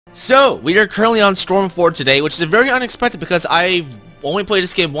So, we are currently on Storm 4 today, which is very unexpected because I've only played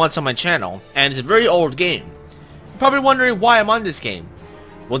this game once on my channel, and it's a very old game. You're probably wondering why I'm on this game.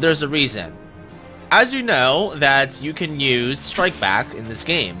 Well, there's a reason. As you know, that you can use Strike Back in this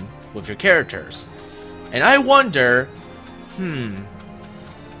game with your characters. And I wonder, I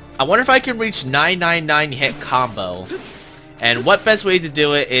wonder if I can reach 999 hit combo. And what best way to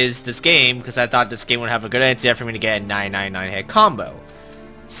do it is this game, because I thought this game would have a good idea for me to get a 999 hit combo.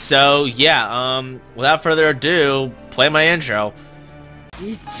 So, yeah, without further ado, play my intro.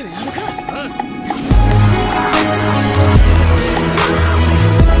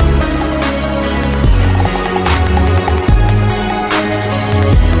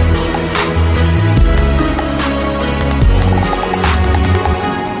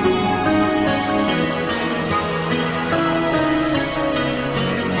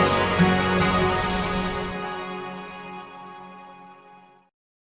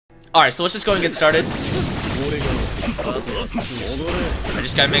 Alright, so let's just go and get started. I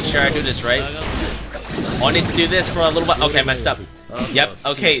just gotta make sure I do this right. Oh, I need to do this for a little bit. Okay, I messed up. Yep,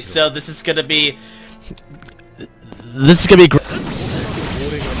 okay, so this is gonna be... great.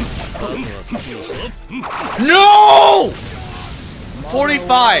 No!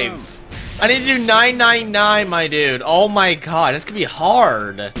 45! I need to do 999, my dude. Oh my god, that's gonna be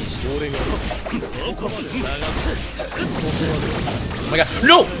hard. Oh my god.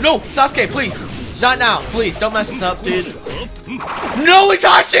 No! No! Sasuke, please! Not now! Please, don't mess this up, dude. No,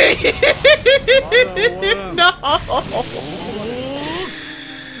 Itachi! No!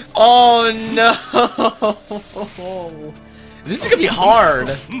 Oh no! This is gonna be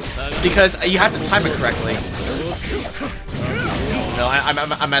hard. Because you have to time it correctly. No,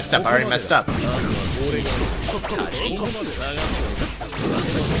 I messed up. I already messed up.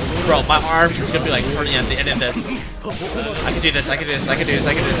 Bro, my arms is gonna be like hurting at the end of this. I can do this, I can do this, I can do this,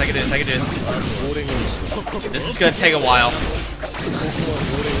 I can do this, I can do this, I can do this. This is gonna take a while.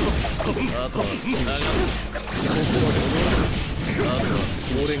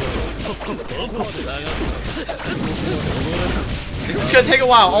 This is gonna take a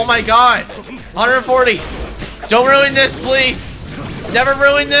while. Oh my god. 140. Don't ruin this, please. Never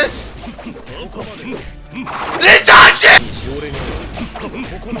ruin this. Itachi!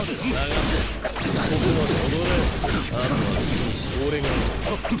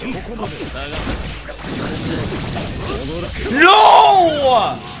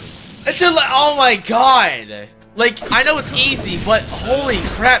 No! Until, oh my god! Like, I know it's easy, but holy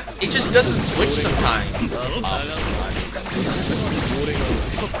crap, it just doesn't switch sometimes.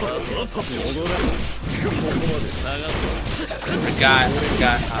 I got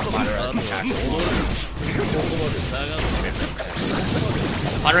Madara's attack.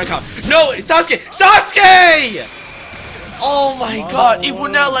 No, it's Sasuke! Sasuke! Oh my god, it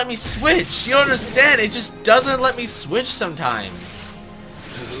would not let me switch. You don't understand, it just doesn't let me switch sometimes.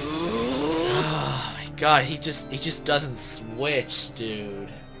 Oh my god, he just doesn't switch, dude.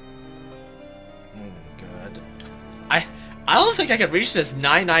 Oh my god. I don't think I could reach this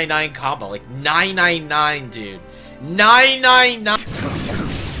 999 combo. Like 999, dude. 999.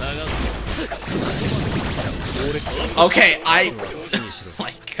 Okay, oh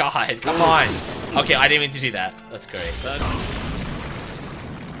my god, come on. Okay, I didn't mean to do that. That's great.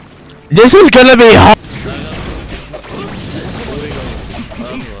 This is gonna be hard.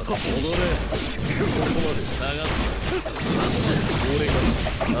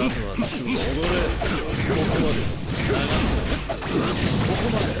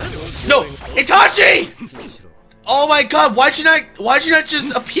 No, Itachi! Oh my god, why'd you not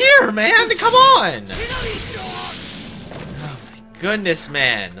just appear, man? Come on! Oh my goodness,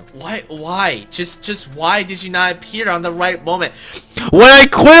 man. Why? Just why did you not appear on the right moment? When I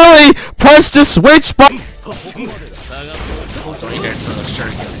clearly pressed the switch button!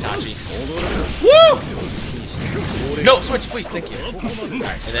 Itachi. Woo! No, switch, please, thank you.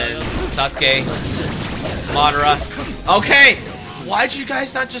 Alright, and then Sasuke, Madara. Okay! Why'd you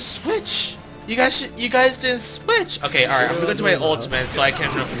guys not just switch? You guys didn't switch. Okay, alright, I'm gonna go to my ultimate so I can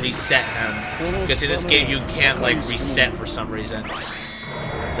reset him. Because in this game you can't like reset for some reason.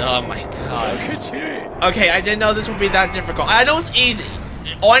 Oh my god. Okay, I didn't know this would be that difficult. I know it's easy.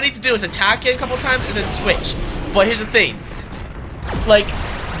 All I need to do is attack it a couple times and then switch. But here's the thing. Like,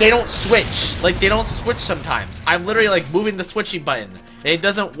 they don't switch. Like, they don't switch sometimes. I'm literally like moving the switching button. And it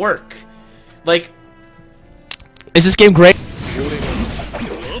doesn't work. Like, is this game great?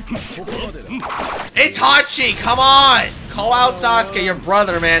 Itachi, come on! Call out Sasuke, your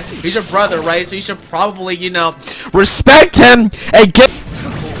brother, man. He's your brother, right? So you should probably, you know, respect him and get...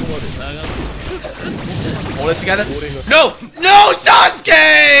 Hold it together. No! No,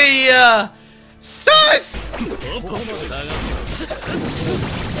 Sasuke!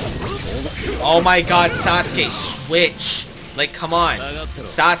 Oh my god, Sasuke, switch. Like, come on.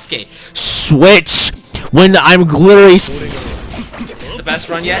 Sasuke, switch. When I'm literally... This is the best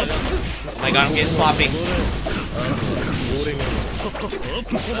run yet? Oh my god, I'm getting sloppy.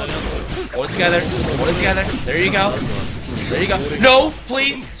 Hold it together. Hold it together. There you go. There you go. No,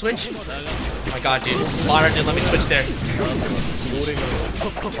 please. Switch. Oh my god, dude. Madara, dude, let me switch there.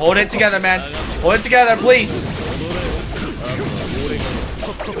 Hold it together, man. Hold it together, please.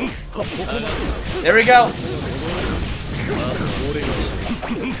 There we go.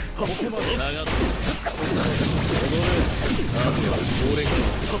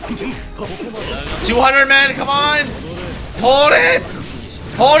 200, man, come on! Hold it!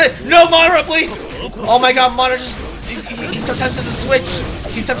 Hold it! No, Madara, please! Oh my god, Madara just... He sometimes does a switch.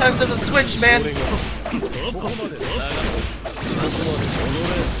 He sometimes does a switch, man.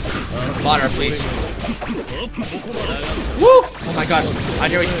 Madara, please. Woo! Oh my god, I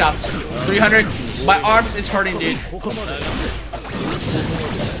nearly stopped. 300. My arms is hurting, dude.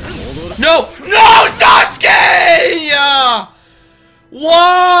 No! No, Sasuke!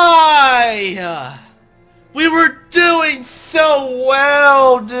 Why? We were doing so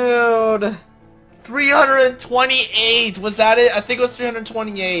well, dude. 328. Was that it? I think it was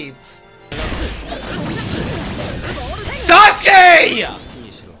 328. Sasuke!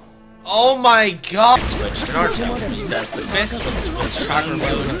 Oh my god. Switch to Naruto. That's the fist, which is chakra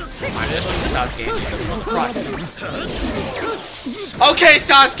mode. Minus one to Sasuke. Process. Okay,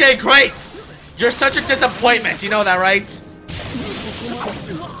 Sasuke, great! You're such a disappointment, you know that, right?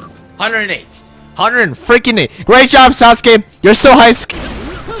 108. 100 freaking 8. Great job, Sasuke. You're so high sk-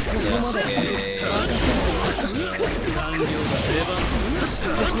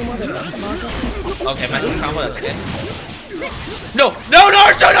 Okay, my second combo, that's okay. No! No,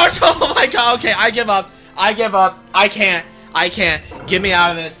 Naruto! Naruto! Oh my god, okay, I give up. I give up. I can't. I can't. Get me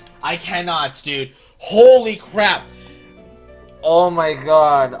out of this. I cannot, dude. Holy crap. Oh my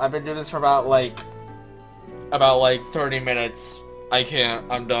god. I've been doing this for about like 30 minutes. I can't.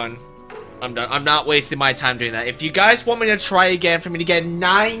 I'm done. I'm done. I'm not wasting my time doing that. If you guys want me to try again for me to get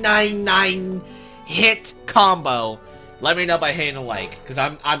 999 hit combo, let me know by hitting a like, because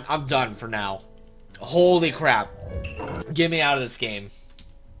I'm done for now. Holy crap. Get me out of this game.